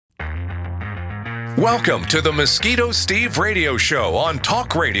Welcome to the Mosquito Steve radio show on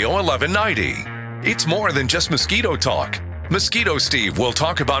Talk Radio 1190. It's more than just mosquito talk. Mosquito Steve will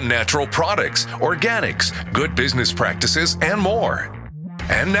talk about natural products, organics, good business practices, and more.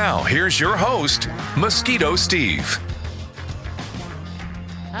 And now, here's your host, Mosquito Steve.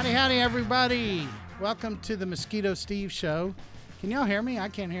 Howdy, everybody. Welcome to the Mosquito Steve show. Can y'all hear me? I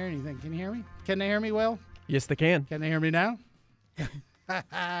can't hear anything. Can you hear me? Can they hear me well? Yes, they can. Can they hear me now?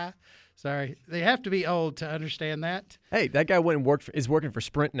 Sorry. They have to be old to understand that. Hey, that guy went and is working for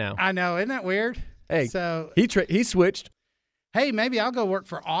Sprint now. I know. Isn't that weird? Hey, so he switched. Hey, maybe I'll go work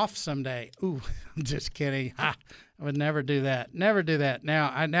for Off someday. Ooh, I'm just kidding. I would never do that. Never do that.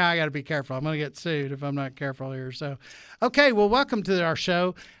 Now I got to be careful. I'm going to get sued if I'm not careful here. So, okay, well, welcome to our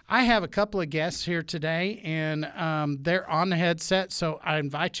show. I have a couple of guests here today, and they're on the headset. So I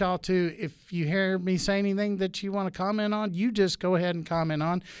invite y'all to, if you hear me say anything that you want to comment on, you just go ahead and comment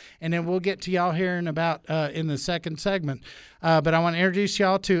on, and then we'll get to y'all here in the second segment. But I want to introduce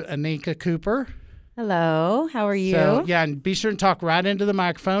y'all to Anika Cooper. Hello, how are you? So, yeah, and be sure and talk right into the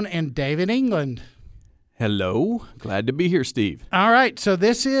microphone. And David England. Hello. Glad to be here, Steve. All right. So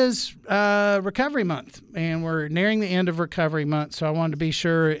this is Recovery Month, and we're nearing the end of Recovery Month. So I wanted to be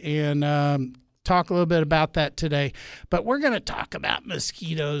sure and talk a little bit about that today. But we're going to talk about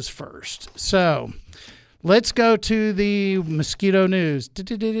mosquitoes first. So let's go to the mosquito news.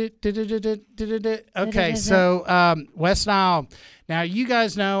 Okay. So West Nile. Now, you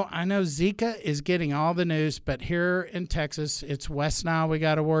guys know, I know Zika is getting all the news, but here in Texas, it's West Nile we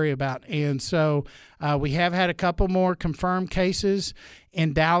got to worry about. And so we have had a couple more confirmed cases.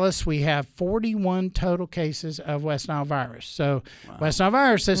 In Dallas, we have 41 total cases of West Nile virus. So wow. West Nile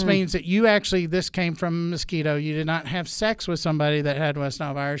virus, this means that this came from a mosquito. You did not have sex with somebody that had West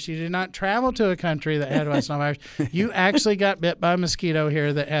Nile virus. You did not travel to a country that had West Nile virus. You actually got bit by a mosquito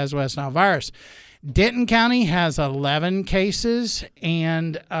here that has West Nile virus. Denton County has 11 cases,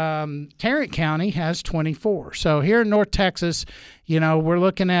 and Tarrant County has 24. So here in North Texas, we're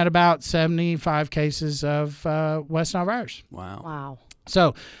looking at about 75 cases of West Nile virus. Wow.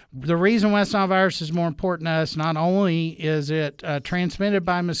 So the reason West Nile virus is more important to us, not only is it transmitted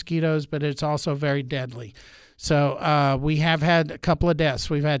by mosquitoes, but it's also very deadly. So we have had a couple of deaths.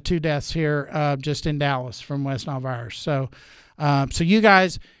 We've had 2 deaths here just in Dallas from West Nile virus. So you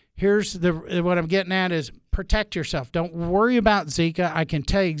guys... Here's what I'm getting at is protect yourself. Don't worry about Zika. I can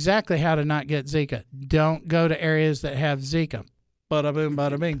tell you exactly how to not get Zika. Don't go to areas that have Zika. Bada boom,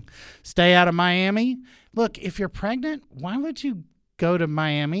 bada bing. Stay out of Miami. Look, if you're pregnant, why would you go to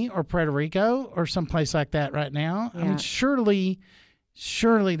Miami or Puerto Rico or someplace like that right now? Yeah. I mean,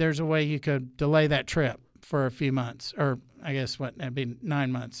 surely there's a way you could delay that trip for a few months, or I guess that'd be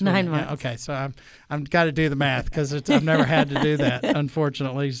 9 months. 9 months. Yeah, okay, so I've got to do the math because I've never had to do that,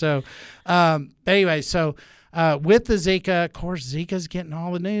 unfortunately. So anyway, so with the Zika, of course, Zika's getting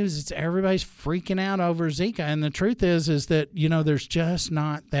all the news. Everybody's freaking out over Zika, and the truth is that there's just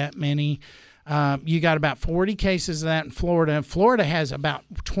not that many. You got about 40 cases of that in Florida. And Florida has about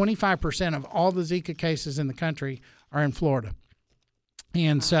 25% of all the Zika cases in the country are in Florida,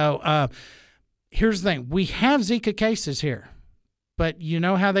 and so. Here's the thing. We have Zika cases here, but you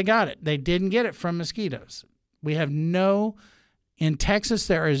know how they got it. They didn't get it from mosquitoes. In Texas,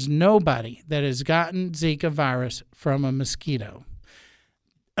 there is nobody that has gotten Zika virus from a mosquito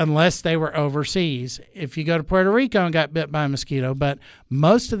unless they were overseas. If you go to Puerto Rico and got bit by a mosquito, but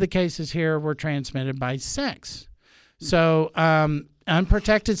most of the cases here were transmitted by sex. So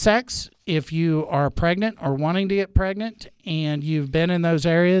unprotected sex, if you are pregnant or wanting to get pregnant and you've been in those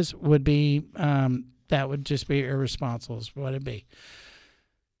areas, would be that would just be irresponsible is what it'd be.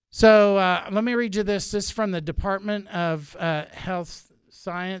 So let me read you this. This is from the Department of Health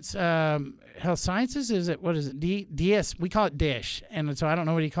Sciences. Is it? What is it? DS. We call it DISH, and so I don't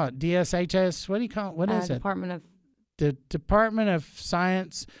know what you call it. DSHS. What do you call it? What is it? The Department of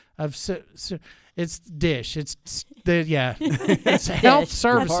Science of. It's DISH. It's It's Health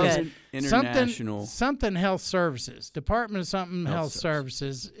Services. International. Something Health Services. Department of something Health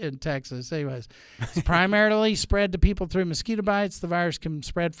Services in Texas. Anyways, it's primarily spread to people through mosquito bites. The virus can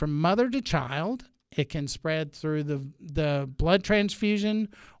spread from mother to child. It can spread through the blood transfusion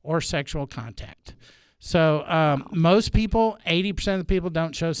or sexual contact. So most people, 80% of the people,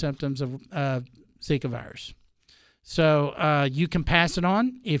 don't show symptoms of Zika virus. So you can pass it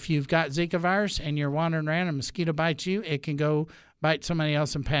on. If you've got Zika virus and you're wandering around and a mosquito bites you, it can go bite somebody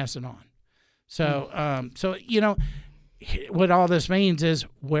else and pass it on. So, what all this means is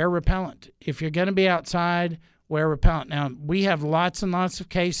wear repellent. If you're going to be outside, wear repellent. Now, we have lots and lots of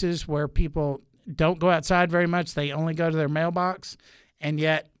cases where people don't go outside very much. They only go to their mailbox, and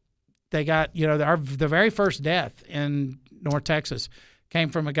yet they got, the very first death in North Texas came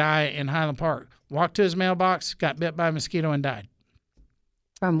from a guy in Highland Park. Walked to his mailbox, got bit by a mosquito, and died.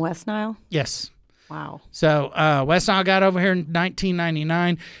 From West Nile? Yes. Wow. So West Nile got over here in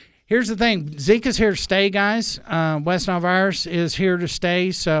 1999. Here's the thing. Zika's here to stay, guys. West Nile virus is here to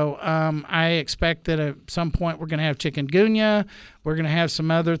stay. So I expect that at some point we're going to have chikungunya. We're going to have some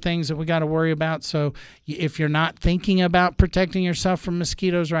other things that we got to worry about. So if you're not thinking about protecting yourself from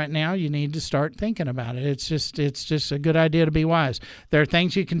mosquitoes right now, you need to start thinking about it. It's just a good idea to be wise. There are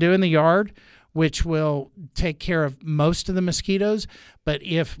things you can do in the yard which will take care of most of the mosquitoes. But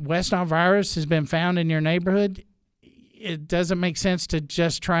if West Nile virus has been found in your neighborhood, it doesn't make sense to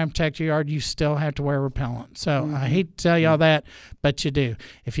just try and protect your yard. You still have to wear repellent. So I hate to tell you all that, but you do.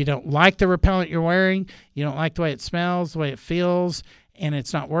 If you don't like the repellent you're wearing, you don't like the way it smells, the way it feels, and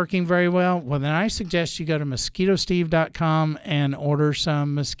it's not working very well, well, then I suggest you go to mosquitosteve.com and order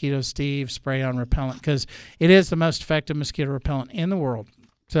some Mosquito Steve spray on repellent, because it is the most effective mosquito repellent in the world.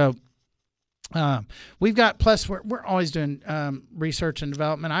 So we've got, plus we're always doing research and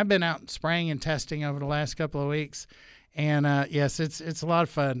development. I've been out spraying and testing over the last couple of weeks. And yes, it's a lot of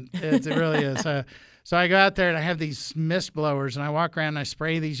fun. It really is. So I go out there and I have these mist blowers, and I walk around and I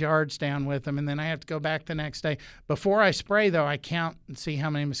spray these yards down with them, and then I have to go back the next day. Before I spray, though, I count and see how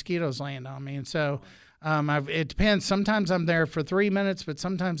many mosquitoes land on me. And so it depends. Sometimes I'm there for 3 minutes, but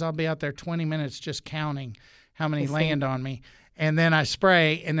sometimes I'll be out there 20 minutes just counting how many land on me. And then I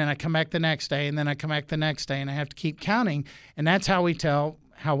spray, and then I come back the next day, and then I come back the next day, and I have to keep counting. And that's how we tell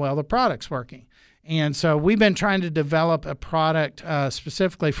how well the product's working. And so we've been trying to develop a product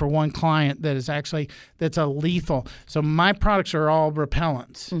specifically for one client that's a lethal. So my products are all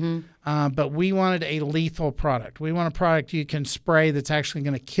repellents, but we wanted a lethal product. We want a product you can spray that's actually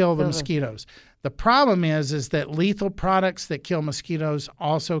going to kill the mosquitoes. The problem is that lethal products that kill mosquitoes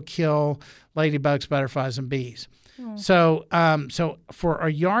also kill ladybugs, butterflies, and bees. So for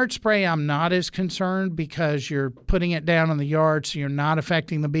a yard spray, I'm not as concerned, because you're putting it down on the yard, so you're not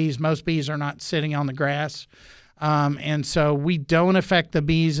affecting the bees. Most bees are not sitting on the grass. And so we don't affect the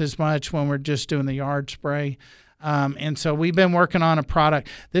bees as much when we're just doing the yard spray. And so we've been working on a product.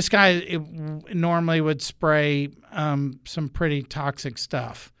 This guy normally would spray some pretty toxic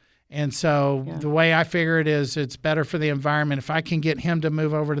stuff. And so the way I figure it is, it's better for the environment. If I can get him to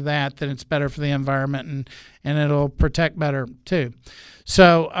move over to that, then it's better for the environment, and it'll protect better too.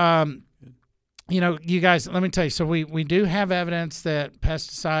 So, you guys, let me tell you. So we do have evidence that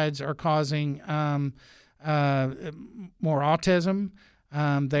pesticides are causing more autism.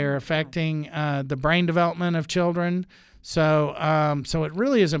 They're affecting the brain development of children. So it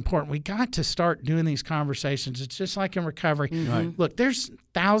really is important. We got to start doing these conversations. It's just like in recovery. Right. Look, there's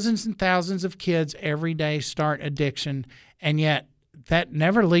thousands and thousands of kids every day start addiction, and yet that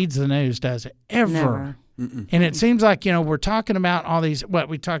never leads the news, does it? Ever. Never. And it seems like, we're talking about all these, what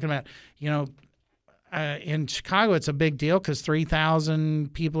we're talking about, in Chicago, it's a big deal because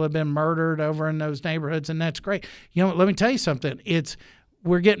 3,000 people have been murdered over in those neighborhoods, and that's great. Let me tell you something.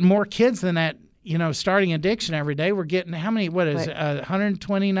 We're getting more kids than that. Starting addiction every day. We're getting how many?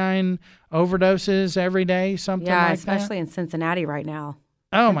 129 overdoses every day, something like that? Yeah, especially in Cincinnati right now.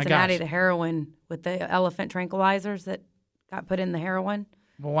 Oh, my gosh. Cincinnati, the heroin with the elephant tranquilizers that got put in the heroin.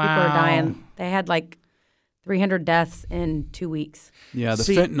 Wow. People are dying. They had 300 deaths in 2 weeks. Yeah, the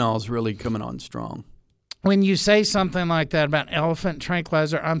fentanyl's really coming on strong. When you say something like that about elephant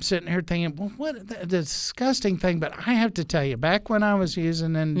tranquilizer, I'm sitting here thinking, well, what a disgusting thing. But I have to tell you, back when I was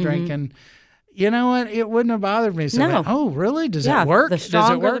using and drinking, you know what? It wouldn't have bothered me. So No. Oh, really? Does it work? The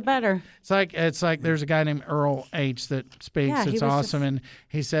stronger, Does it work? the better. It's like there's a guy named Earl H. that speaks. Yeah, it's awesome, and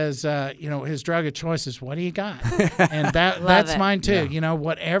he says, his drug of choice is, what do you got? And that's mine too. Yeah.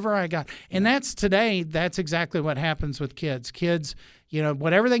 Whatever I got, and that's today. That's exactly what happens with kids. Kids,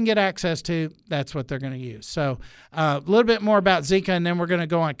 whatever they can get access to, that's what they're going to use. So a little bit more about Zika, and then we're going to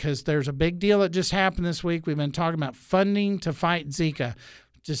go on, because there's a big deal that just happened this week. We've been talking about funding to fight Zika.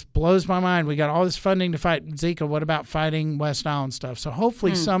 Just blows my mind. We got all this funding to fight Zika. What about fighting West Nile and stuff? So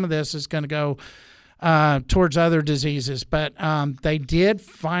hopefully some of this is going to go towards other diseases. But they did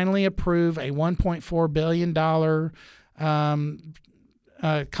finally approve a $1.4 billion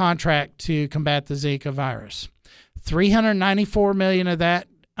contract to combat the Zika virus. $394 million of that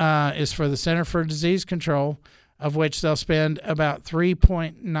is for the Center for Disease Control, of which they'll spend about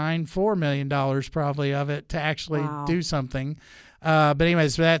 $3.94 million probably of it to actually do something. But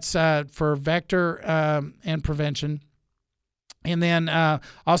anyways, that's for vector and prevention. And then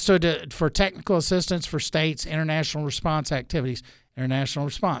also for technical assistance for states' international response activities. international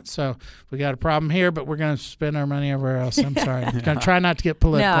response. So we got a problem here, but we're going to spend our money everywhere else. I'm sorry. I'm going to try not to get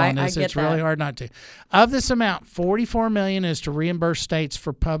political on this. It's really hard not to. Of this amount, $44 million is to reimburse states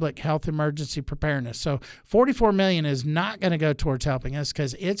for public health emergency preparedness. So $44 million is not going to go towards helping us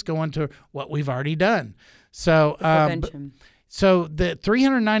because it's going to what we've already done. So Prevention. so the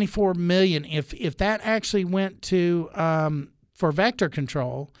 $394 million, if that actually went to for vector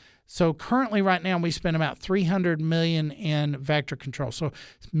control. So currently, right now, we spend about $300 million in vector control. So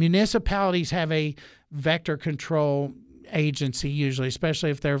municipalities have a vector control agency usually,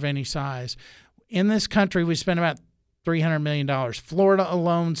 especially if they're of any size. In this country, we spend about $300 million. Florida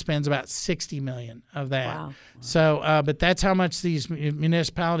alone spends about $60 million of that. Wow. So, but that's how much these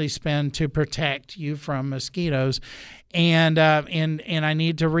municipalities spend to protect you from mosquitoes. And I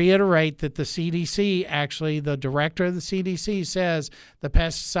need to reiterate that the CDC, actually, the director of the CDC says the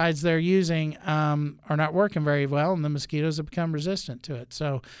pesticides they're using are not working very well, and the mosquitoes have become resistant to it.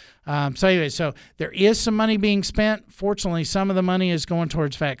 So anyway, so there is some money being spent. Fortunately, some of the money is going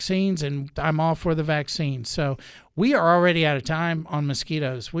towards vaccines, and I'm all for the vaccines. So we are already out of time on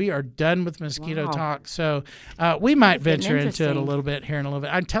mosquitoes. We are done with mosquito talk. So we might venture into it a little bit here in a little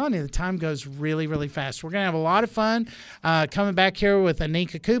bit. I'm telling you, the time goes really, really fast. We're going to have a lot of fun coming back here with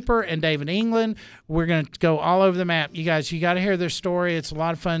Anika Cooper and David England. We're going to go all over the map. You guys, you got to hear their story. It's a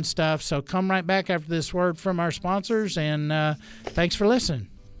lot of fun stuff. So come right back after this word from our sponsors, and thanks for listening.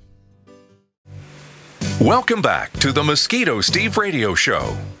 Welcome back to the Mosquito Steve Radio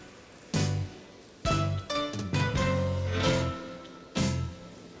Show.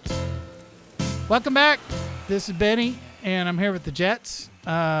 Welcome back. This is Benny, and I'm here with the Jets.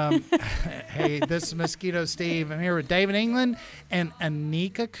 Hey, this is Mosquito Steve. I'm here with David England and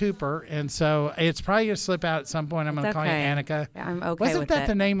Anika Cooper, and so it's probably going to slip out at some point. I'm going to call you Annika. I'm okay Wasn't with that it.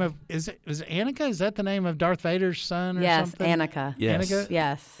 the name of? Was it Annika? Is that the name of Darth Vader's son or Yes, something? Annika. Yes. Annika?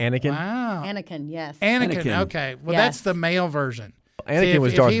 Yes. Anakin. Wow. Anakin, yes. Anakin. Anakin. Okay. Well, Yes. that's the male version. Anakin See,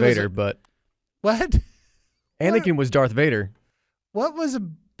 was if Darth he was Vader, a- but What? Anakin was Darth Vader. What was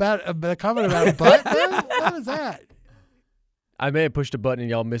about a comment about a butt? What was that? I may have pushed a button and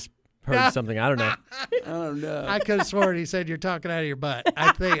y'all misheard something. I don't know. Oh no. I could have sworn he said you're talking out of your butt.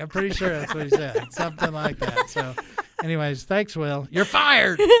 I'm pretty sure that's what he said. Something like that. So, anyways, thanks, Will. You're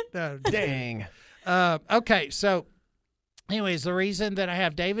fired. No, Dang. okay, so, anyways, the reason that I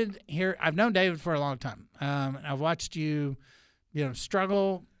have David here, I've known David for a long time. I've watched you,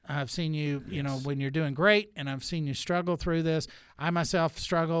 struggle. I've seen you, when you're doing great, and I've seen you struggle through this. I myself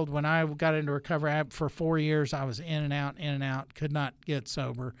struggled when I got into recovery. For 4 years, I was in and out, could not get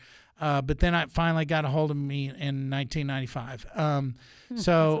sober. But then I finally got a hold of me in 1995.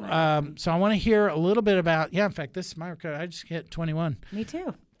 So I want to hear a little bit about, in fact, this is my record. I just hit 21. Me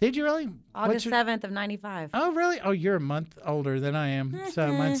too. Did you really? August 7th of 95. Oh, really? Oh, you're a month older than I am.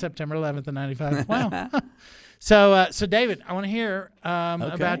 So mine's September 11th of 95. Wow. So David, I want to hear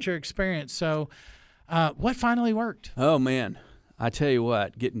about your experience. So what finally worked? Oh man, I tell you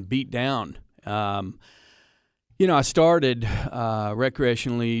what, getting beat down. I started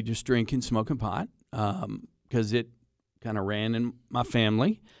recreationally just drinking, smoking pot because it kind of ran in my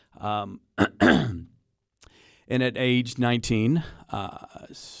family. And at age 19,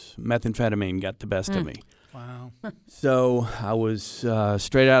 methamphetamine got the best of me. Wow. So I was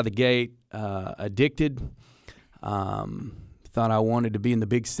straight out of the gate addicted. Thought I wanted to be in the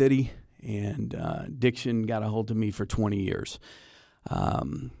big city, and addiction got a hold of me for 20 years.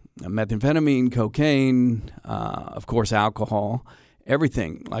 Methamphetamine, cocaine, of course, alcohol,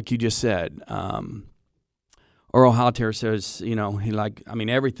 everything, like you just said. Oral Halter says,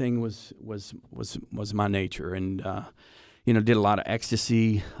 everything was my nature, and did a lot of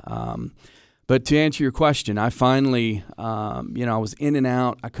ecstasy. But to answer your question, I finally, I was in and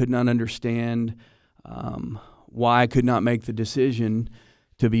out. I could not understand why I could not make the decision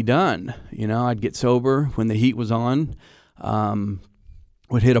to be done. I'd get sober when the heat was on,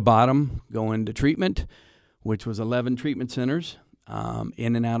 would hit a bottom, go into treatment, which was 11 treatment centers,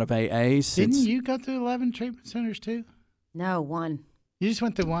 in and out of AA. Didn't you go through 11 treatment centers too? No, one. You just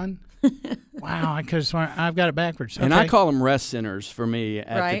went through one? Wow, I could have sworn I've got it backwards. And Okay. I call them rest centers for me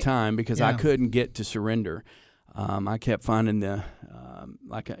at the time because I Yeah. couldn't get to surrender. I kept finding the,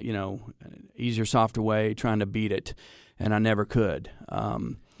 easier, softer way, trying to beat it, and I never could.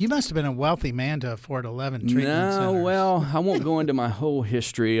 You must have been a wealthy man to afford 11 treatment centers. No, well, I won't go into my whole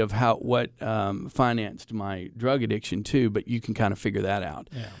history of what financed my drug addiction too, but you can kind of figure that out.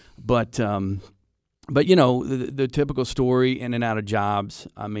 Yeah. But the typical story, in and out of jobs.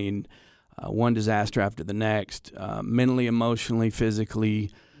 I mean, one disaster after the next, mentally, emotionally, physically.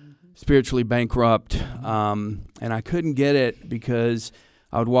 spiritually bankrupt, and I couldn't get it because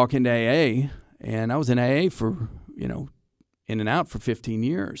I would walk into AA, and I was in AA for, in and out for 15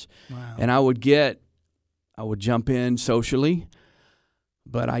 years. Wow. And I would jump in socially,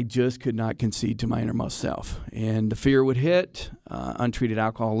 but I just could not concede to my innermost self. And the fear would hit, untreated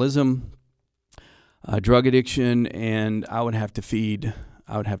alcoholism, drug addiction, and I would have to feed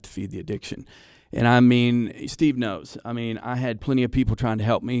the addiction. And I mean, Steve knows. I mean, I had plenty of people trying to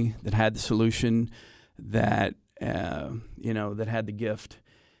help me that had the solution, that that had the gift.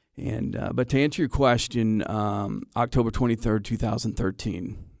 And but to answer your question, October 23rd,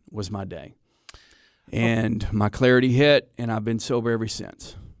 2013 was my day, and my clarity hit, and I've been sober ever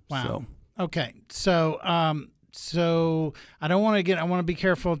since. Wow. So. Okay. So I don't want to I want to be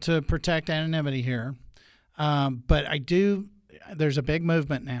careful to protect anonymity here, but I do. There's a big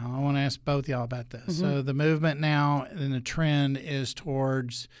movement now. I want to ask both y'all about this. So the movement now and the trend is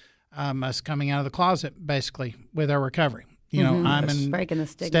towards us coming out of the closet, basically, with our recovery. Breaking the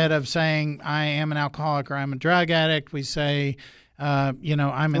stigma. Instead of saying I am an alcoholic or I'm a drug addict, we say, I'm in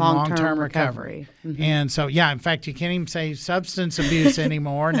long-term recovery. And so, in fact, you can't even say substance abuse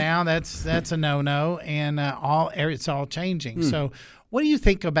anymore. Now that's a no-no, and it's all changing. So, what do you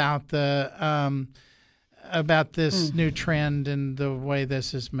think about this new trend and the way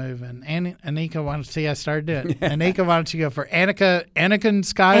this is moving? And Anika, why don't you see? I started doing it. Anika, why don't you go for Anakin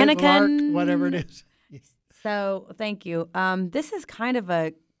Skylark, whatever it is. So thank you. This is kind of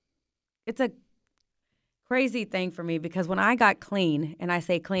it's a crazy thing for me because when I got clean, and I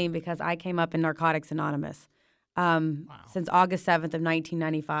say clean because I came up in Narcotics Anonymous since August 7th of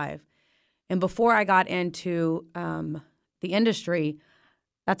 1995. And before I got into the industry,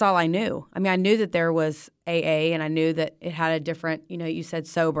 that's all I knew. I mean, I knew that there was AA, and I knew that it had a different, you said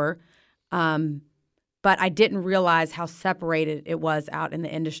sober, but I didn't realize how separated it was out in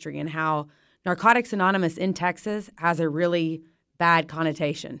the industry and how Narcotics Anonymous in Texas has a really bad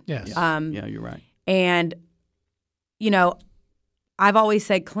connotation. Yes. Yeah, you're right. And, I've always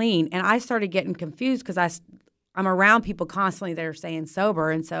said clean, and I started getting confused because I'm around people constantly that are saying sober,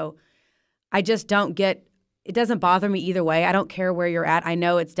 and so I just don't get – it doesn't bother me either way. I don't care where you're at. I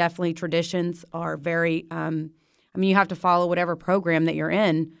know it's definitely traditions are very you have to follow whatever program that you're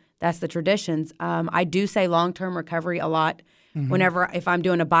in. That's the traditions. I do say long-term recovery a lot. If I'm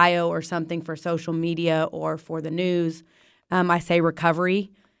doing a bio or something for social media or for the news, I say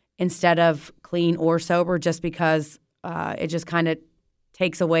recovery instead of clean or sober just because it just kind of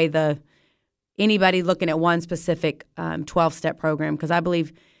takes away anybody looking at one specific 12-step program, because I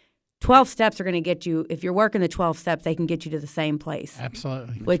believe 12 steps are going to get you, if you're working the 12 steps, they can get you to the same place.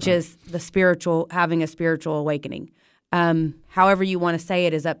 Absolutely. Which is having a spiritual awakening. However you want to say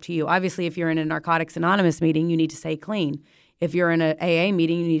it is up to you. Obviously, if you're in a Narcotics Anonymous meeting, you need to say clean. If you're in an AA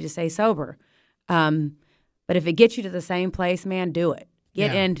meeting, you need to say sober. But if it gets you to the same place, man, do it.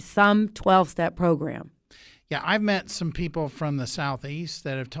 Get in some 12-step program. Yeah, I've met some people from the Southeast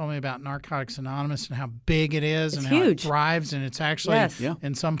that have told me about Narcotics Anonymous and how big it is and huge. How it thrives, and it's actually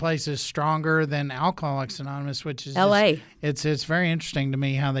in some places stronger than Alcoholics Anonymous, which is LA. It's very interesting to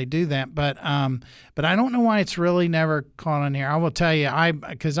me how they do that, but I don't know why it's really never caught on here. I will tell you,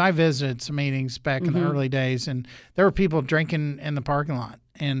 because I visited some meetings back in the early days, and there were people drinking in the parking lot.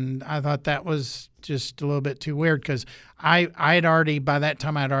 And I thought that was just a little bit too weird because by that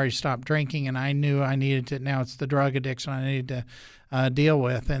time I'd already stopped drinking, and I knew I needed to. Now it's the drug addiction I needed to deal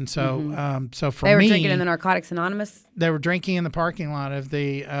with, and so so for me, they were drinking in the Narcotics Anonymous. They were drinking in the parking lot of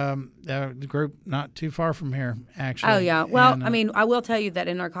the group not too far from here, actually. Oh yeah, well, and, I will tell you that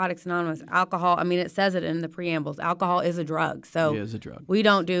in Narcotics Anonymous, alcohol. It says it in the preambles. Alcohol is a drug, so it is a drug. We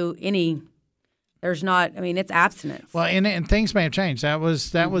don't do any. There's not. It's abstinence. Well, and things may have changed. That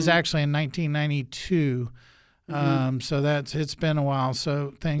was actually in 1992. So it's been a while.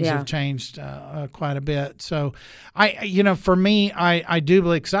 So things have changed quite a bit. So for me, I do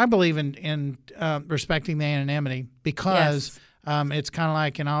believe, because I believe in respecting the anonymity, because it's kind of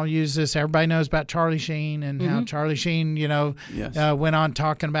like, and I'll use this. Everybody knows about Charlie Sheen and how Charlie Sheen, went on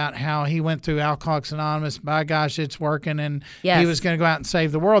talking about how he went through Alcoholics Anonymous. By gosh, it's working, and he was going to go out and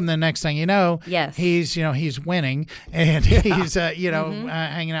save the world. And the next thing you know, he's winning, and he's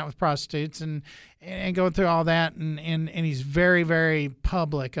hanging out with prostitutes and going through all that, and he's very, very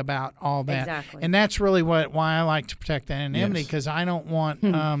public about all that. Exactly. And that's really why I like to protect the anonymity, because I don't want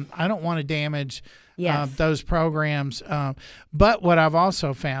to damage those programs. But what I've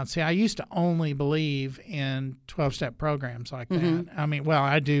also found, I used to only believe in 12-step programs like that.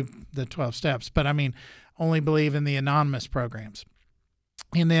 I do the 12 steps, but only believe in the anonymous programs.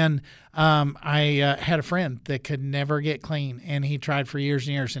 And then I had a friend that could never get clean, and he tried for years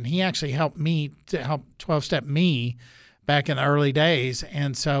and years. And he actually helped me to help 12-step me back in the early days.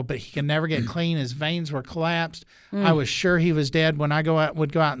 And so, but he could never get clean. His veins were collapsed. I was sure he was dead. When I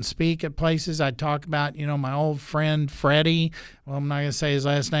would go out and speak at places, I'd talk about, my old friend Freddie. Well, I'm not going to say his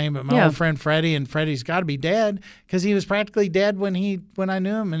last name, but my old friend Freddie. And Freddie's got to be dead because he was practically dead when I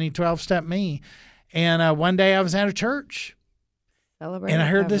knew him, and he 12-stepped me. And one day I was at a church. Celebrate and I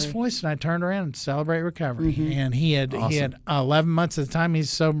heard recovery. this voice, and I turned around and Celebrate Recovery. Mm-hmm. And he had Awesome. 11 months at the time.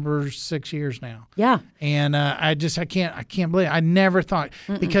 He's sober 6 years now. Yeah. And I can't believe it. I never thought,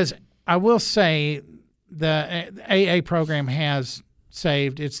 because I will say the AA program has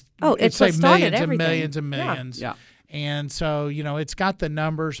saved. It's what saved started millions and everything. millions and millions. Yeah. And so, it's got the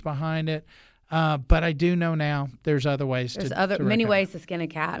numbers behind it. But I do know now there's other ways There's to many recover. ways to skin a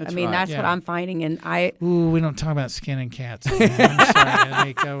cat. That's I mean, right. that's Yeah. what I'm finding. And Ooh, we don't talk about skinning cats. I'm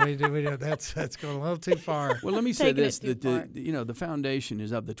sorry, Anika. We do. That's going a little too far. Well, let me say Taking it this: too that far. the foundation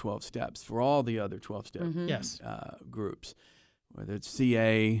is of the 12 steps for all the other 12-step Yes. groups, whether it's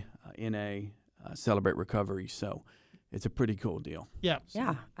CA, NA, Celebrate Recovery. So it's a pretty cool deal. Yeah.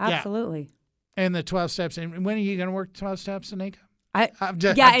 yeah, absolutely. And the 12 steps. And when are you going to work 12 steps, Anika?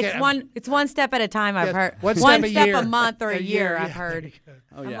 It's one step at a time. I've Yes, heard one one step a step year. a month or a year. yeah, I've heard. there you go.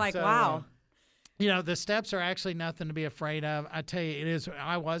 Oh I'm yeah. like, So, wow. The steps are actually nothing to be afraid of. I tell you, it is.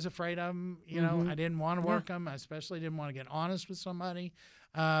 I was afraid of them. I didn't want to work them. I especially didn't want to get honest with somebody.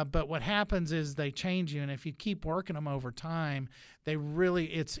 But what happens is they change you, and if you keep working them over time, they really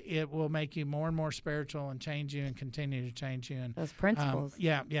it will make you more and more spiritual and change you and continue to change you. And Those principles.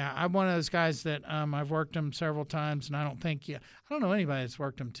 yeah, I'm one of those guys that I've worked them several times, and I don't know anybody that's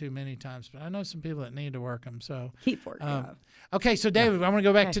worked them too many times, but I know some people that need to work them. So Keep working. on okay, so David, I'm going to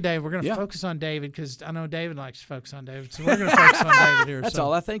go back Okay. to David. We're going to Yeah. focus on David because I know David likes to focus on David, so we're going to focus on David here. That's So,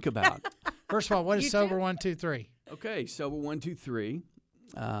 all I think about. first of all, what is You Sober too. 123? Okay, Sober123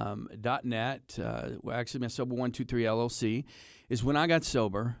 .net. Well, actually, my Sober123 LLC is when I got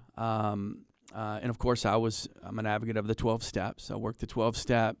sober. And of course, I'm an advocate of the 12 steps. I worked the 12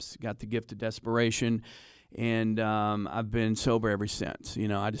 steps, got the gift of desperation, and I've been sober ever since.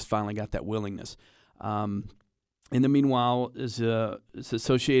 I just finally got that willingness. In the meanwhile, it's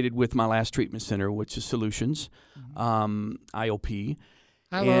associated with my last treatment center, which is Solutions, IOP.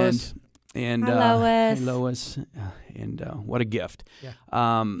 Hi, Lois. And Hi, Lois. Hey, Lois. And what a gift.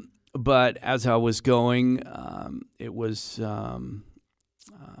 Yeah. But as I was going, it was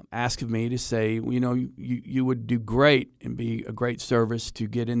asked of me to say, you would do great and be a great service to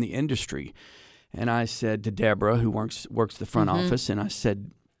get in the industry. And I said to Deborah, who works the front office, and I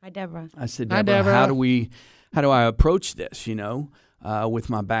said, Hi, Deborah. Deborah, Hi, Deborah. how do I approach this, with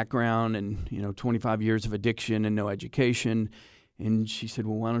my background and, 25 years of addiction and no education. And she said,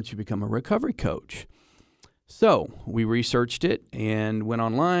 well, why don't you become a recovery coach? So we researched it and went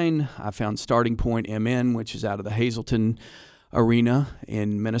online. I found Starting Point MN, which is out of the Hazleton Arena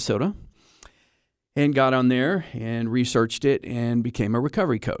in Minnesota, and got on there and researched it and became a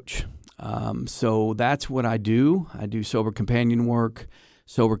recovery coach. So that's what I do. I do sober companion work,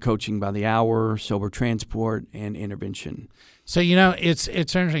 sober coaching by the hour, sober transport, and intervention. So, it's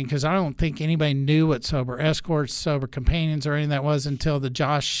interesting because I don't think anybody knew what sober escorts, sober companions, or anything that was until the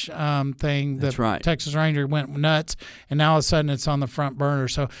Josh thing. That's the right. Texas Ranger went nuts, and now all of a sudden it's on the front burner.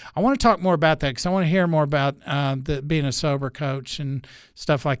 So I want to talk more about that because I want to hear more about being a sober coach and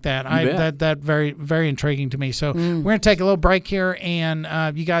stuff like that. bet. That very, very intriguing to me. So we're going to take a little break here,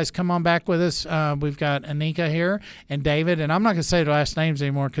 and you guys come on back with us. We've got Anika here and David, and I'm not going to say the last names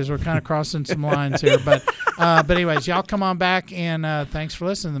anymore because we're kind of crossing some lines here. But anyways, y'all come on back. And thanks for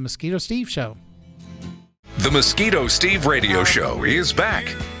listening to the Mosquito Steve Show. The Mosquito Steve Radio Show is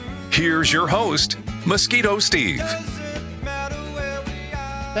back. Here's your host, Mosquito Steve.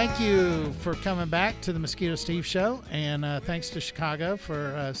 Thank you for coming back to the Mosquito Steve Show. And thanks to Chicago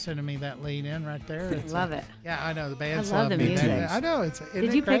for sending me that lead in right there. It's, Love it. Yeah, I know. The band's I love the me. music. I know.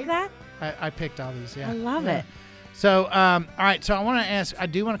 Did you pick that? I picked all these, yeah. I love Yeah. it. So, all right. So I want to ask, I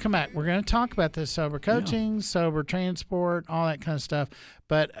do want to come back. We're going to talk about this sober coaching, sober transport, all that kind of stuff.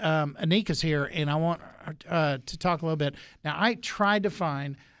 But Anika's here, and I want her to talk a little bit. Now, I tried to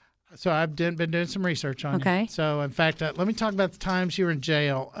find, so I've been doing some research on Okay. you. So, in fact, let me talk about the times you were in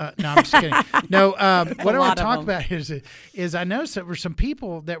jail. No, I'm just kidding. No, what I lot want of to talk them. about is I noticed that there were some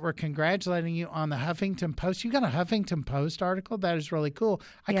people that were congratulating you on the Huffington Post. You got a Huffington Post article? That is really cool.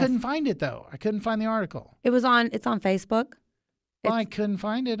 I Yes. couldn't find it, though. I couldn't find the article. It's on Facebook. Well, I couldn't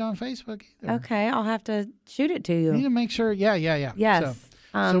find it on Facebook either. Okay, I'll have to shoot it to You need you. to make sure. Yeah. Yes.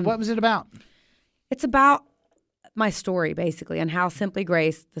 So what was it about? It's about my story basically and how Simply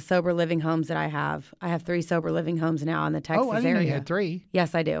Grace, the sober living homes that I have 3 sober living homes now in the Texas Oh, I didn't area. know you had 3.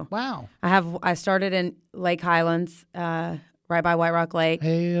 Yes, I do. Wow. I started in Lake Highlands, right by White Rock Lake.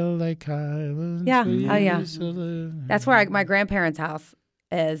 Hail Lake Highlands. Yeah. Oh, yeah. Sweet. That's where my grandparents' house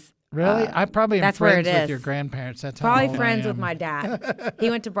is. Really? I probably am that's where friends it with is. your grandparents. That's Probably how old friends I with am. my dad. He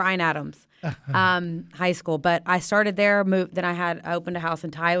went to Bryan Adams high school, but I started there. Moved. Then I opened a house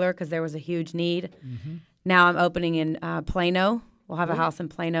in Tyler because there was a huge need. Mm-hmm. Now I'm opening in Plano. We'll have a house in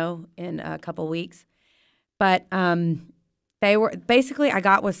Plano in a couple weeks. But they were basically I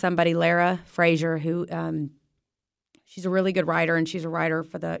got with somebody, Lara Frazier, who she's a really good writer, and she's a writer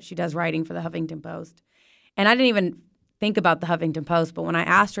she does writing for the Huffington Post. And I didn't even think about the Huffington Post, but when I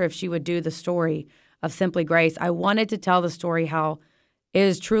asked her if she would do the story of Simply Grace, I wanted to tell the story how it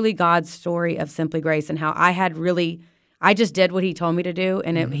is truly God's story of Simply Grace and how I just did what he told me to do,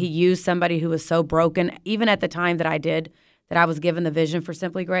 and he used somebody who was so broken, even at the time that I was given the vision for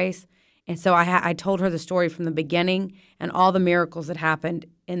Simply Grace. And so I told her the story from the beginning and all the miracles that happened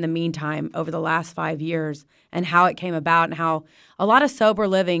in the meantime over the last 5 years and how it came about and how a lot of sober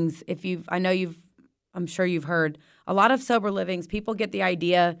livings, I'm sure you've heard, a lot of sober livings, people get the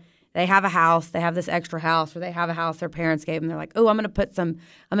idea they have a house, they have this extra house, or they have a house their parents gave them. They're like, oh, I'm going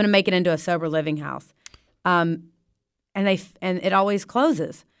to make it into a sober living house. And it always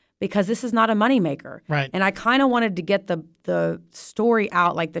closes because this is not a moneymaker. Right. And I kind of wanted to get the story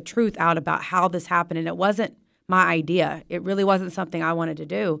out, like the truth out about how this happened. And it wasn't my idea. It really wasn't something I wanted to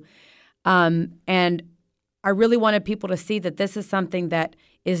do. And I really wanted people to see that this is something that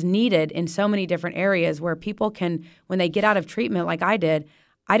is needed in so many different areas where people can, when they get out of treatment like I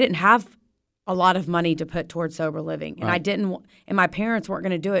didn't have a lot of money to put towards sober living. And and my parents weren't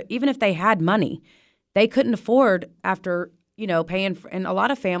going to do it. Even if they had money, they couldn't afford after, paying for, and a lot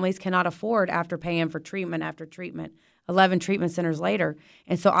of families cannot afford after paying for treatment after treatment, 11 treatment centers later.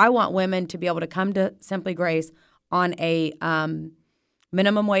 And so I want women to be able to come to Simply Grace on a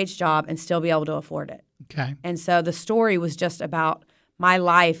minimum wage job and still be able to afford it. Okay. And so the story was just about my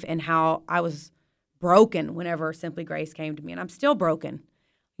life and how I was broken whenever Simply Grace came to me. And I'm still broken,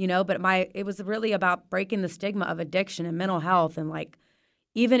 but it was really about breaking the stigma of addiction and mental health. And like,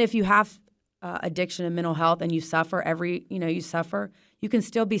 even if you have addiction and mental health and you suffer you can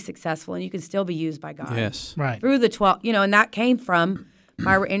still be successful and you can still be used by God. Yes. Right. Through the 12, and that came from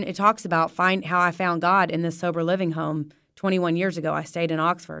and it talks about how I found God in this sober living home 21 years ago. I stayed in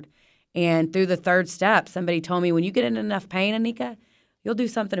Oxford. And through the 3rd step, somebody told me, when you get in enough pain, Anika, you'll do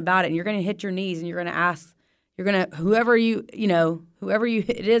something about it. And you're going to hit your knees and you're going to ask, whoever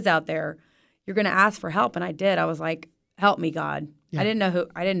it is out there, you're going to ask for help. And I did. I was like, help me, God. Yeah. I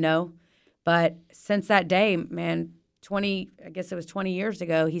didn't know. But since that day, man, 20 years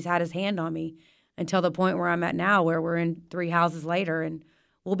ago, he's had his hand on me until the point where I'm at now, where we're in 3 houses later and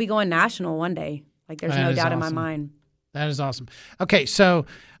we'll be going national one day. Like there's no doubt in my mind. That is awesome. Okay. So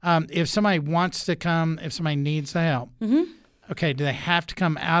if somebody wants to come, if somebody needs the help, okay, do they have to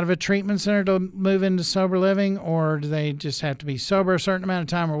come out of a treatment center to move into sober living, or do they just have to be sober a certain amount of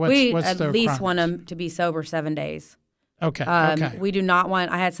time, or what's we the at least requirements? want them to be sober 7 days. Okay. Okay. We do not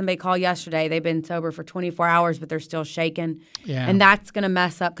want. I had somebody call yesterday. They've been sober for 24 hours, but they're still shaking. Yeah. And that's going to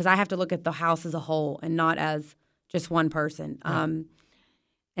mess up because I have to look at the house as a whole and not as just one person. Right.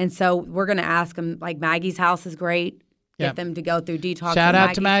 And so we're going to ask them. Like Maggie's house is great. Get them to go through detox. Shout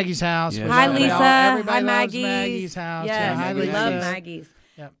out to Maggie's house. Yes. Hi, Lisa. Everybody Hi, loves Maggie's. Maggie's house. Yes, Hi, we Lisa. love Maggie's.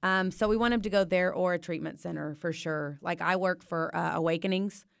 Yep. So we want them to go there or a treatment center for sure. Like I work for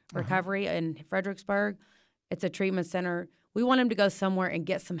Awakenings Recovery in Fredericksburg. It's a treatment center. We want them to go somewhere and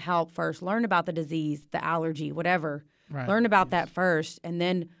get some help first. Learn about the disease, the allergy, whatever. Right. Learn about that first, and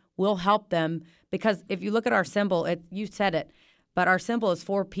then we'll help them. Because if you look at our symbol, you said it, but our symbol is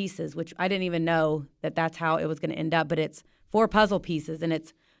 4 pieces, which I didn't even know that's how it was going to end up. But it's 4 puzzle pieces, and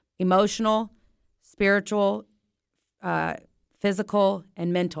it's emotional, spiritual, physical,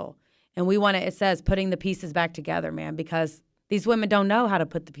 and mental. And we want to, it says putting the pieces back together, man, because these women don't know how to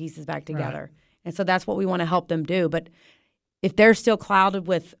put the pieces back together. Right. And so that's what we want to help them do. But if they're still clouded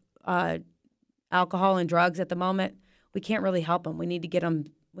with alcohol and drugs at the moment, we can't really help them. We need to get them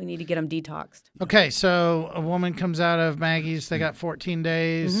detoxed. Okay, so a woman comes out of Maggie's. They got 14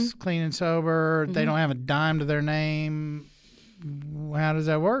 days clean and sober. They don't have a dime to their name. How does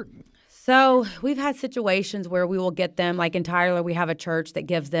that work? So we've had situations where we will get them, like in Tyler, we have a church that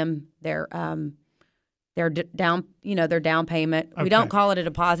gives them their down payment. Okay. We don't call it a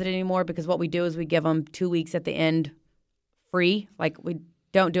deposit anymore because what we do is we give them 2 weeks at the end free. Like we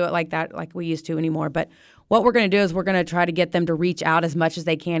don't do it like that like we used to anymore. But what we're going to do is we're going to try to get them to reach out as much as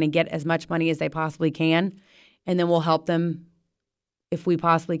they can and get as much money as they possibly can. and then we'll help them if we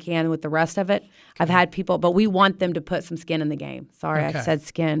possibly can with the rest of it. I've had people, but we want them to put some skin in the game. Sorry, I said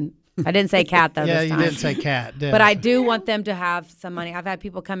skin. I didn't say cat though. Yeah, this time. you didn't say cat, but I do want them to have some money. I've had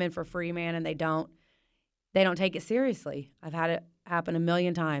people come in for free, man, and they don't take it seriously. I've had it happen a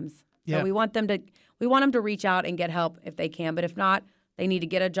million times. So we want them to reach out and get help if they can. But if not, they need to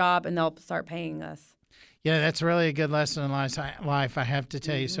get a job and they'll start paying us. Yeah, that's really a good lesson in life, I have to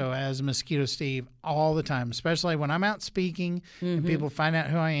tell you. So as Mosquito Steve, all the time, especially when I'm out speaking and people find out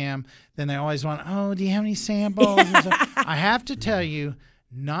who I am, then they always want, oh, do you have any samples? And so I have to tell you,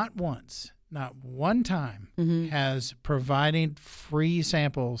 not once, not one time has providing free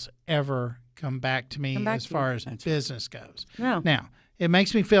samples ever come back to me as far as business goes. No. Now, it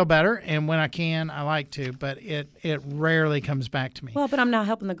makes me feel better, and when I can, I like to, but it rarely comes back to me. Well, but I'm not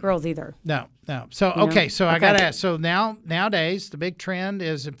helping the girls either. No. So, okay, so I got to ask. So nowadays, the big trend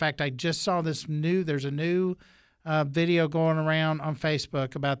is, in fact, I just saw there's a new video going around on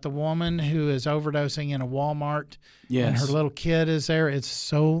Facebook about the woman who is overdosing in a Walmart. Yes. And her little kid is there. It's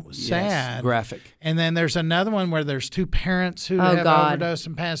so sad. Yes, graphic. And then there's another one where there's two parents who have overdosed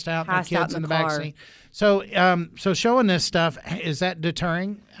and passed out, and the kids in the backseat. So, so showing this stuff, is that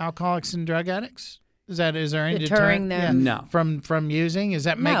deterring alcoholics and drug addicts? Is there any deterring them? No. From using? Does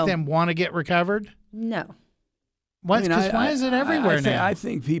that make them want to get recovered? No. What? Because why is it everywhere now? I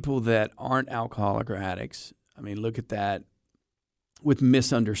think people that aren't alcoholic or addicts, I mean, look at that with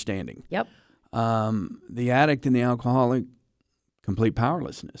misunderstanding. Yep. The addict and the alcoholic, complete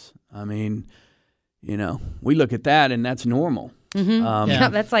powerlessness. I mean, we look at that and that's normal. Yeah,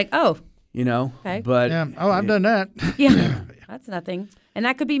 that's like, oh. Okay. But I've done that. Yeah, that's nothing. And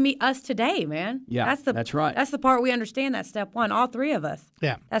that could be us today, man. Yeah, that's right. That's the part we understand. That's step one. All three of us.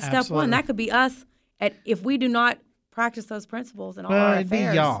 Yeah, that's step one. That could be us. If we do not practice those principles in all our affairs.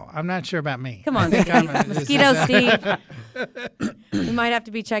 It'd be y'all. I'm not sure about me. Come on, Mosquito Steve. We might have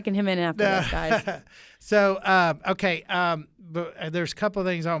to be checking him in after this, guys. So, okay. But there's a couple of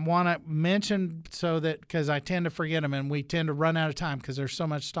things I want to mention because I tend to forget them and we tend to run out of time because there's so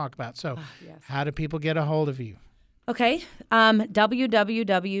much to talk about. So how do people get a hold of you? Okay.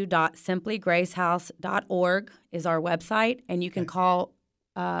 www.simplygracehouse.org is our website, and you can call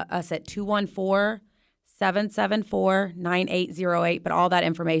us at 214-774-9808, but all that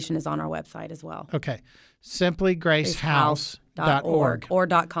information is on our website as well. Okay. simplygracehouse.org or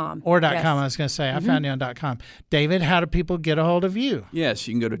 .com. Or .com, I was going to say. I found you on .com. David, how do people get a hold of you? Yes,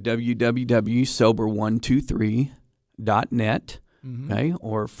 you can go to www.sober123.net, okay,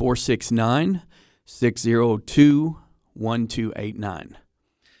 or 469-602-1289.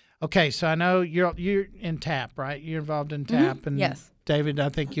 Okay, so I know you're in TAP, right? You're involved in TAP, and yes, David, I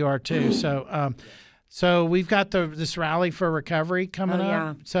think you are too. So, so we've got this rally for recovery coming up.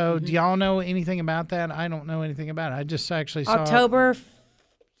 Yeah. So, do y'all know anything about that? I don't know anything about it. I just actually saw October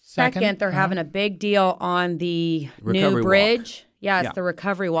 2nd. They're having a big deal on the new bridge. Yeah, it's the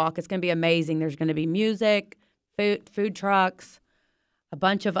recovery walk. It's going to be amazing. There's going to be music, food trucks, a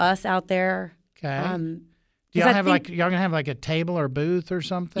bunch of us out there. Okay. Do y'all have y'all gonna have like a table or booth or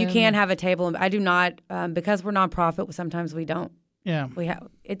something? You can have a table. I do not because we're nonprofit. Sometimes we don't. Yeah.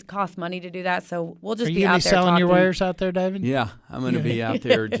 It costs money to do that, so we'll just Are be you out there selling talking. your wares out there, David? Yeah, I'm going to be out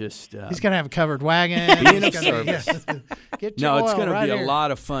there just. He's going to have a covered wagon. Being of service. Get your it's going to be here. a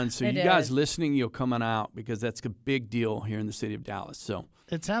lot of fun. So It you guys is. listening, you'll come on out because that's a big deal here in the city of Dallas. So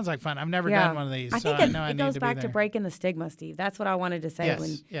it sounds like fun. I've never done one of these. I so think I know I it need goes to back be to there. breaking the stigma, Steve. That's what I wanted to say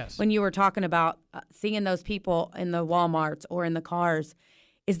Yes. when you were talking about seeing those people in the Walmarts or in the cars.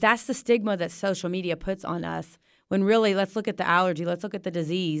 That's the stigma that social media puts on us. When really, let's look at the allergy, let's look at the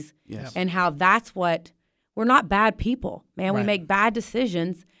disease, and how that's what we're not bad people, man. Right. We make bad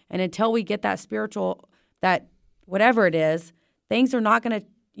decisions, and until we get that spiritual, that whatever it is, things are not going to,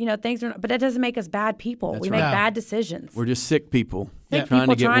 but that doesn't make us bad people. That's we right. make bad decisions. we're just sick people Sick trying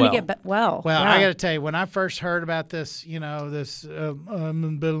people to get trying well. to get well. Well, Yeah. I got to tell you, when I first heard about this, bit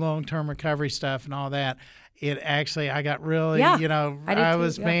of long-term recovery stuff and all that, it actually, I got really, I did too, I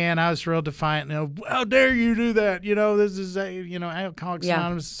was real defiant. How dare you do that? This is Alcoholics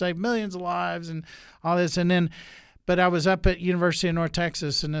Anonymous to save millions of lives and all this. And then, but I was up at University of North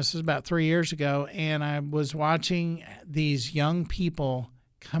Texas, and this was about 3 years ago, and I was watching these young people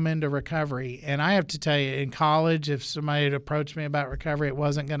come into recovery. And I have to tell you, in college, if somebody had approached me about recovery, it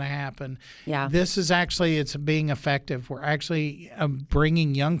wasn't going to happen. Yeah. This is actually, it's being effective. We're actually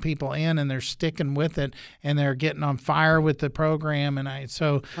bringing young people in, and they're sticking with it, and they're getting on fire with the program. And I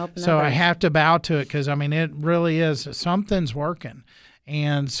have to bow to it because, it really is. Something's working.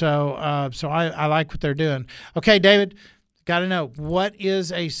 And so I like what they're doing. Okay, David, got to know, what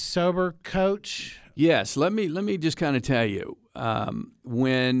is a sober coach? Yes, let me just kind of tell you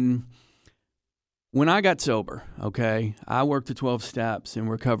when I got sober, okay, I worked the 12 steps and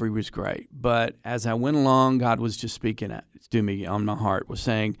recovery was great. But as I went along, God was just speaking to me on my heart, was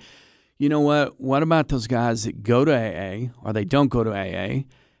saying, you know what? What about those guys that go to AA or they don't go to AA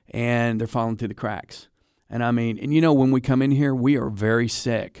and they're falling through the cracks? And I mean, and when we come in here, we are very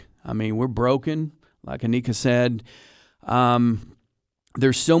sick. I mean, we're broken, like Anika said.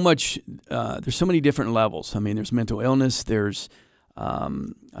 There's so many different levels. I mean, there's mental illness. There's,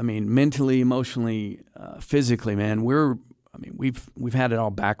 mentally, emotionally, physically, man. We've had it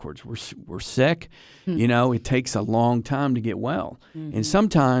all backwards. We're sick. It takes a long time to get well. Mm-hmm. And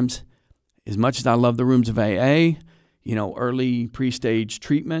sometimes, as much as I love the rooms of AA, early pre-stage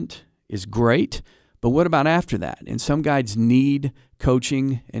treatment is great. But what about after that? And some guys need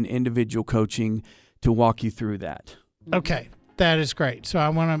coaching and individual coaching to walk you through that. Okay, that is great. So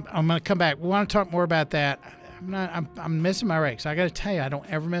I'm gonna come back. We want to talk more about that. I'm missing my breaks. I got to tell you, I don't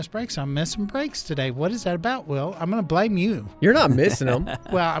ever miss breaks. I'm missing breaks today. What is that about, Will? I'm going to blame you. You're not missing them.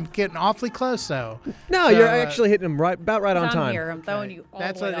 Well, I'm getting awfully close, though. No, you're actually hitting them about right on time. I'm here. I'm throwing you all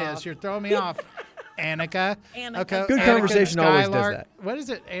That's the way what it off. is. You're throwing me off. Annika. Okay. Good conversation always does that. What is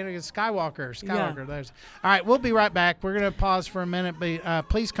it? Annika Skywalker. Yeah. There's. All right, we'll be right back. We're going to pause for a minute, but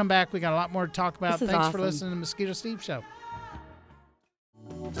please come back. We got a lot more to talk about. Thanks awesome. for listening to the Mosquito Steve Show.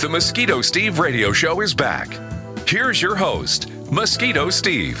 The Mosquito Steve Radio Show is back. Here's your host, Mosquito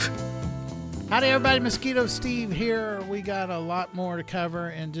Steve. Howdy, everybody. Mosquito Steve here. We got a lot more to cover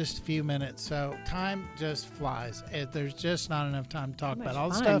in just a few minutes, so time just flies. There's just not enough time to talk about all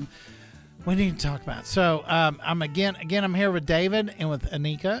the stuff we need to talk about. So I'm here with David and with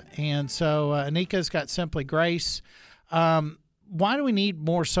Anika, and so Anika's got Simply Grace. Why do we need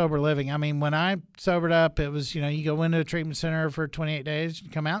more sober living? I mean, when I sobered up, it was, you go into a treatment center for 28 days, you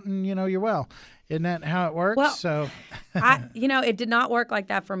come out and, you're well. Isn't that how it works? Well, it did not work like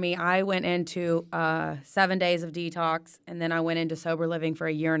that for me. I went into 7 days of detox, and then I went into sober living for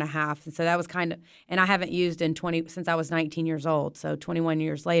a year and a half. And so that was and I haven't used since I was 19 years old, so 21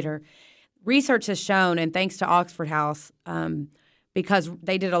 years later. Research has shown, and thanks to Oxford House, because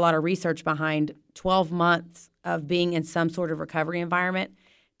they did a lot of research behind 12 months of being in some sort of recovery environment,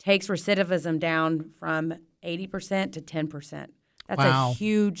 takes recidivism down from 80% to 10%. That's a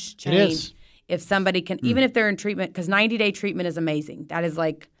huge change. It is. If somebody can, even if they're in treatment, because 90-day treatment is amazing. That is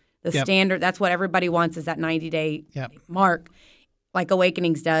like the standard. That's what everybody wants, is that 90-day mark, like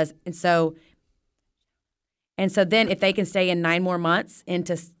Awakenings does. And so then if they can stay in 9 more months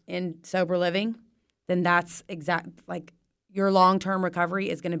in sober living, then that's like your long-term recovery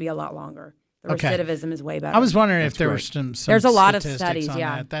is going to be a lot longer. The recidivism is way better. I was wondering if there were some There's a lot of studies, on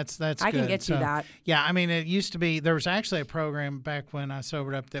that. That's I good. can get you that. Yeah, I mean, it used to be, there was actually a program back when I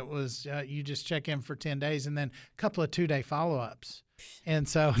sobered up that was you just check in for 10 days and then a couple of 2-day follow-ups. And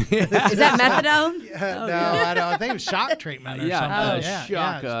so is that methadone? I don't. I think it was shock treatment or something.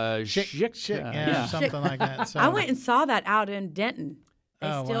 Shock. Something like that. So. I went and saw that out in Denton.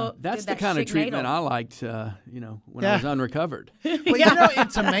 That's the kind of treatment I liked, when I was unrecovered. Well,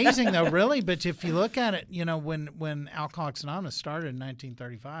 it's amazing though, really. But if you look at it, when Alcoholics Anonymous started in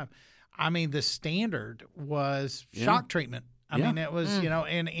 1935, I mean, the standard was shock treatment. I mean, it was,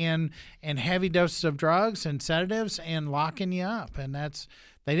 and heavy doses of drugs and sedatives and locking you up. And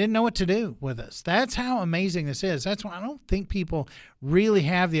they didn't know what to do with us. That's how amazing this is. That's why I don't think people really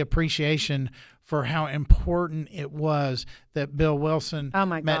have the appreciation for how important it was that Bill Wilson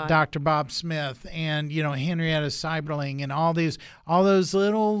met Dr. Bob Smith and, Henrietta Seiberling and all those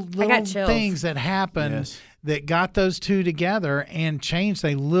little things that happened that got those two together and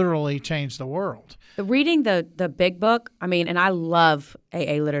they literally changed the world. Reading the big book, I mean, and I love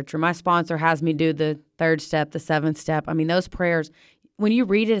AA literature. My sponsor has me do the 3rd step, the 7th step. I mean, those prayers, when you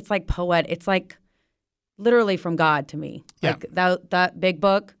read it, it's like it's like literally from God to me. Yeah. Like that big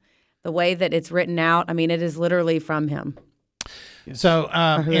book, the way that it's written out, I mean, it is literally from him. So,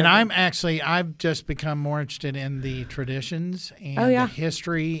 and I've just become more interested in the traditions and the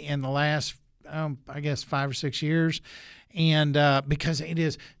history in the last, I guess, 5 or 6 years. And because it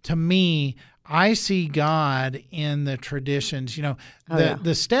is, to me, I see God in the traditions.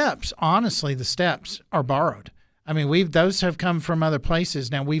 The steps, honestly, the steps are borrowed. I mean, those have come from other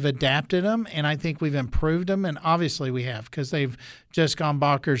places. Now, we've adapted them, and I think we've improved them, and obviously we have because they've just gone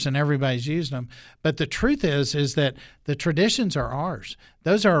bonkers and everybody's using them. But the truth is that The traditions are ours.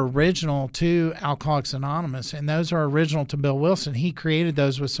 Those are original to Alcoholics Anonymous, and those are original to Bill Wilson. He created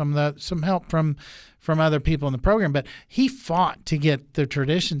those with some help from other people in the program, but he fought to get the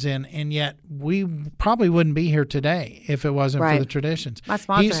traditions in, and yet we probably wouldn't be here today if it wasn't for the traditions. My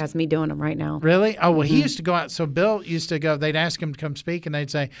sponsor has me doing them right now. Really? Oh, well, he used to go out. So Bill used to go, they'd ask him to come speak, and they'd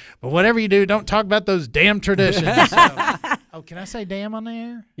say, well, whatever you do, don't talk about those damn traditions. So, can I say damn on the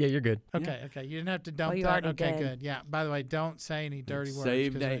air? Yeah, you're good. Okay. You didn't have to dump you that. already Okay, did. good. Yeah. By the way, don't say any dirty words.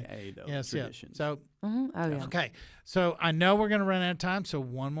 Saved 'cause those traditions. So, Oh, yeah. okay. So I know we're going to run out of time. So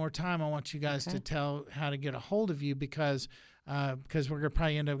one more time, I want you guys to tell how to get a hold of you because we're going to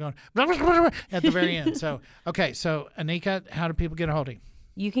probably end up going at the very end. So, okay. So Anika, how do people get a hold of you?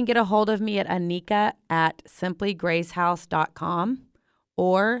 You can get a hold of me at anika@simplygracehouse.com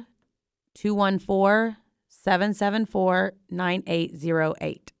or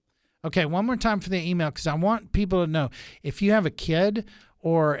 214-774-9808. Okay. One more time for the email because I want people to know if you have a kid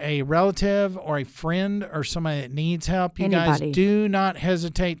or a relative or a friend or somebody that needs help, you guys do not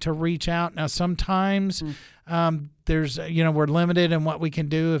hesitate to reach out. Now, sometimes there's, we're limited in what we can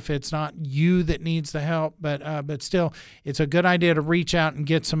do if it's not you that needs the help, but still, it's a good idea to reach out and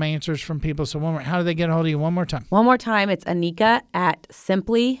get some answers from people. So how do they get a hold of you one more time? One more time, it's Anika at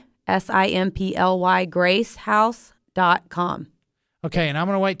simply, SIMPLY, gracehouse.com. Okay, and I'm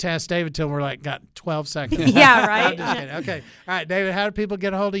going to wait to ask David till we're got 12 seconds. Yeah, right? I'm just kidding. Okay. All right, David, how do people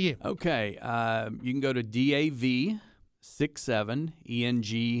get a hold of you? Okay. You can go to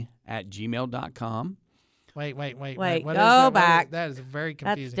DAV67ENG@gmail.com. Wait. Wait, What go is back. That is very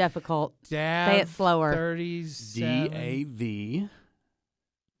confusing. That's difficult. Say it slower. 37.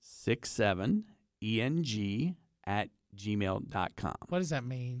 DAV67ENG@gmail.com. What does that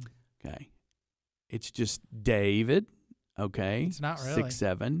mean? Okay. It's just David. Okay. It's not really.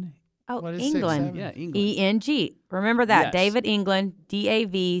 67. Oh, What is England. 6'7"? Yeah, England. ENG. Remember that. Yes. David England,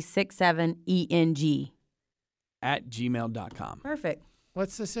 DAV67ENG. @gmail.com. Perfect.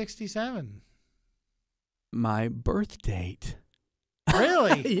 What's the 67? My birth date.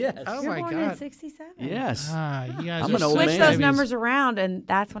 Really? Yes. Oh, You're my born God. in 67. Yes. You guys I'm are an old Switch man. those babies. numbers around, and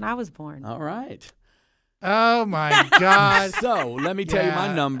that's when I was born. All right. Oh, my God. So let me tell you my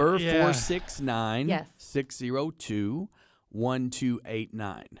Yeah, number, yeah. 469 Yes. 602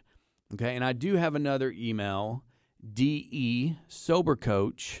 1289. Okay, and I do have another email,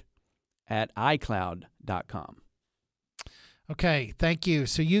 desobercoach@icloud.com. Okay, thank you.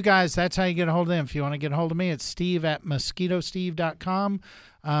 So you guys, that's how you get a hold of them. If you want to get a hold of me, it's steve@mosquitosteve.com.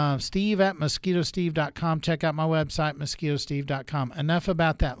 Steve@mosquitosteve.com. Check out my website, mosquitosteve.com. Enough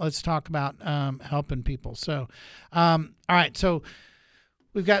about that. Let's talk about helping people. So, all right. So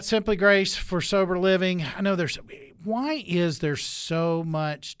we've got Simply Grace for sober living. I know why is there so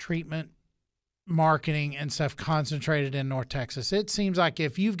much treatment marketing and stuff concentrated in North Texas? It seems like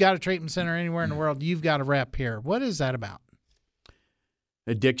if you've got a treatment center anywhere in the world, you've got a rep here. What is that about?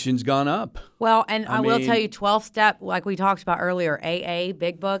 Addiction's gone up. Well, and I will mean- tell you, 12-step, like we talked about earlier, AA,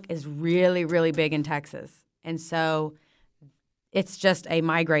 Big Book, is really, really big in Texas. And so it's just a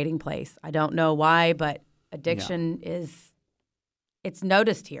migrating place. I don't know why, but addiction it's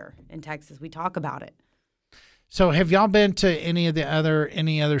noticed here in Texas. We talk about it. So have y'all been to any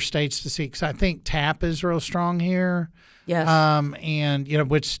other states to see? Because I think TAP is real strong here. Yes. And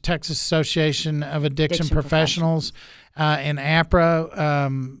which Texas Association of Addiction Professionals, and APRA,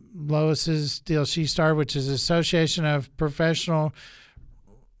 Lois's deal she started, which is Association of Professional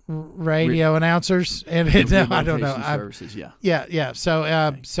Radio Announcers. And I don't know. Services, yeah. Yeah. So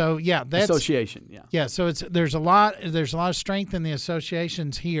that's Association, yeah. Yeah. So there's a lot of strength in the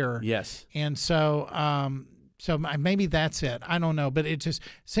associations here. Yes. And so maybe that's it. I don't know, but it just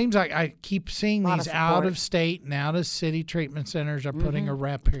seems like I keep seeing these out of state and out of city treatment centers are putting a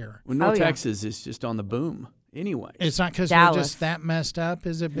rep here. Well, North Texas is just on the boom anyway. It's not because we're just that messed up,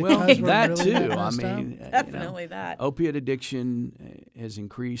 is it? Because Well, we're that really too. that I messed up? mean, Definitely that. Opiate addiction has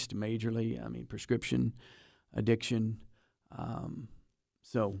increased majorly. I mean, prescription addiction.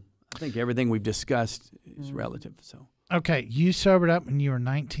 So I think everything we've discussed is relative. So Okay, you sobered up when you were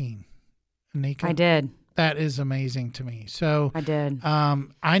 19, Anika. I did. That is amazing to me. So I did.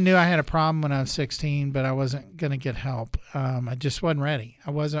 I knew I had a problem when I was 16, but I wasn't going to get help. I just wasn't ready.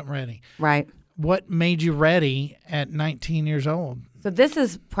 I wasn't ready. Right. What made you ready at 19 years old? So this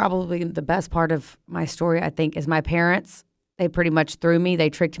is probably the best part of my story, I think, is my parents. They pretty much threw me. They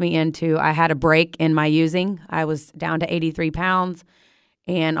tricked me into, I had a break in my using. I was down to 83 pounds.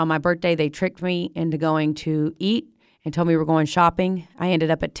 And on my birthday, they tricked me into going to eat and told me we were going shopping. I ended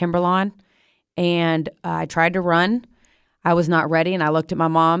up at Timberlawn. And I tried to run. I was not ready, and I looked at my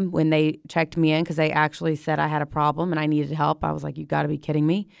mom when they checked me in because they actually said I had a problem and I needed help. I was like, you got to be kidding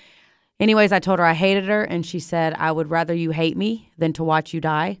me. Anyways, I told her I hated her, and she said, I would rather you hate me than to watch you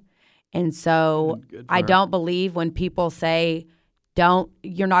die. And so I don't believe when people say,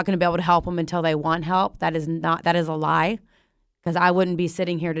 you're not going to be able to help them until they want help. That is a lie, because I wouldn't be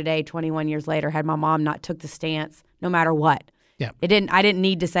sitting here today 21 years later had my mom not took the stance no matter what. Yeah. I didn't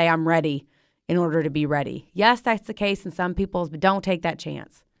need to say I'm ready in order to be ready. Yes, that's the case in some people's, but don't take that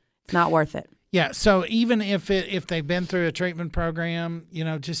chance. It's not worth it. Yeah, so even if they've been through a treatment program,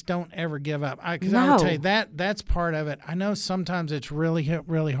 just don't ever give up. Because I would tell you that's part of it. I know sometimes it's really,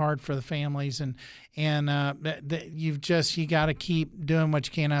 really hard for the families, and you got to keep doing what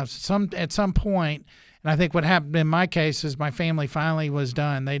you can. At some point, and I think what happened in my case is my family finally was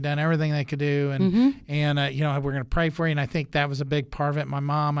done. They'd done everything they could do, and we're going to pray for you. And I think that was a big part of it. My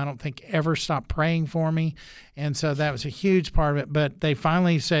mom, I don't think ever stopped praying for me, and so that was a huge part of it. But they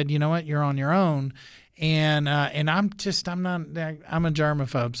finally said, you know what, you're on your own. And I'm a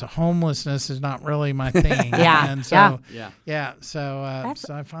germaphobe, so homelessness is not really my thing. So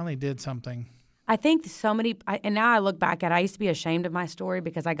I finally did something. I think and now I look back at it, I used to be ashamed of my story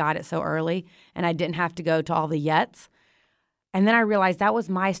because I got it so early and I didn't have to go to all the yets. And then I realized that was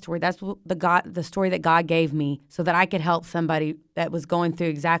my story. That's the story that God gave me so that I could help somebody that was going through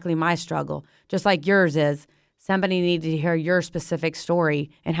exactly my struggle, just like yours is. Somebody needed to hear your specific story,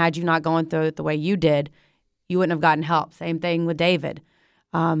 and had you not gone through it the way you did, you wouldn't have gotten help. Same thing with David.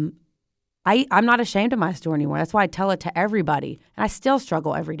 I'm not ashamed of my story anymore. That's why I tell it to everybody. And I still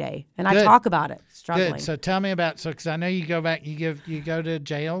struggle every day. And I talk about it, struggling. Good. So tell me about, because I know you go back, you go to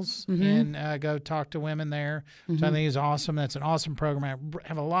jails and go talk to women there. So I think it's awesome. That's an awesome program. I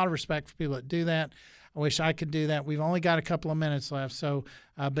have a lot of respect for people that do that. I wish I could do that. We've only got a couple of minutes left. So,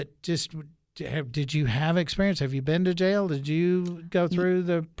 but just... Did you have experience? Have you been to jail? Did you go through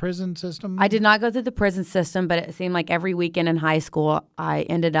the prison system? I did not go through the prison system, but it seemed like every weekend in high school,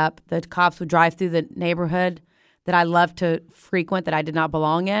 the cops would drive through the neighborhood that I loved to frequent that I did not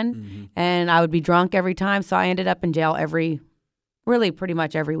belong in, and I would be drunk every time. So I ended up in jail pretty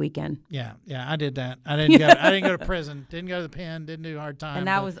much every weekend. Yeah, I did that. I didn't go to prison. Didn't go to the pen. Didn't do hard time. And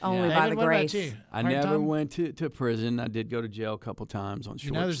that was only by the grace. What about you? I never went to prison. I did go to jail a couple times on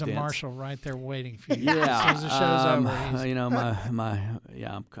short there's stints. a marshal right there waiting for you. Yeah, as soon as the show's over.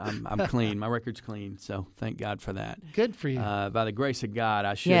 I'm clean. My record's clean. So thank God for that. Good for you. By the grace of God,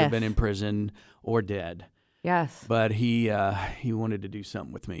 I should have been in prison or dead. Yes. But he wanted to do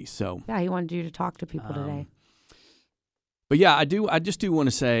something with me. So yeah, he wanted you to talk to people today. But yeah, I just do want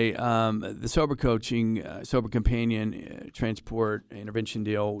to say the sober coaching, sober companion transport intervention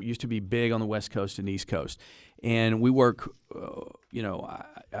deal used to be big on the West Coast and East Coast, and we work.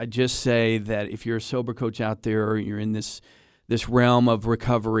 I just say that if you're a sober coach out there, or you're in this realm of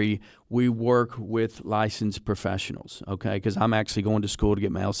recovery, we work with licensed professionals. Okay, because I'm actually going to school to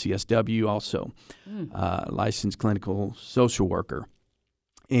get my LCSW, also licensed clinical social worker,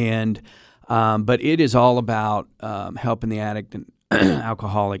 and. But it is all about helping the addict and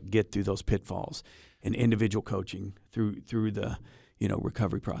alcoholic get through those pitfalls, and individual coaching through the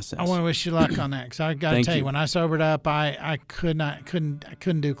recovery process. I want to wish you luck on that, because I got to tell you, when I sobered up, I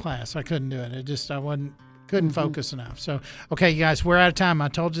couldn't do class. I couldn't do it. Couldn't focus enough. So, okay, you guys, we're out of time. I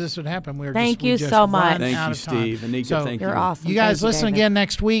told you this would happen. Thank you so much. Thank you, Steve. Anika, thank you. You're awesome. You guys listen David. again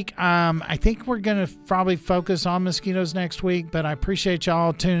next week. I think we're going to probably focus on mosquitoes next week, but I appreciate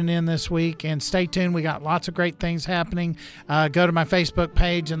y'all tuning in this week, and stay tuned. We got lots of great things happening. Go to my Facebook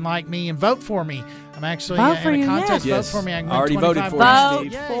page and like me and vote for me. I'm actually in a contest. Yes. Vote for me. I can already voted for Vote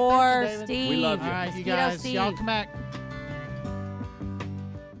you, Steve. for Steve. We love you. All right, you Mosquito guys. Steve. Y'all come back.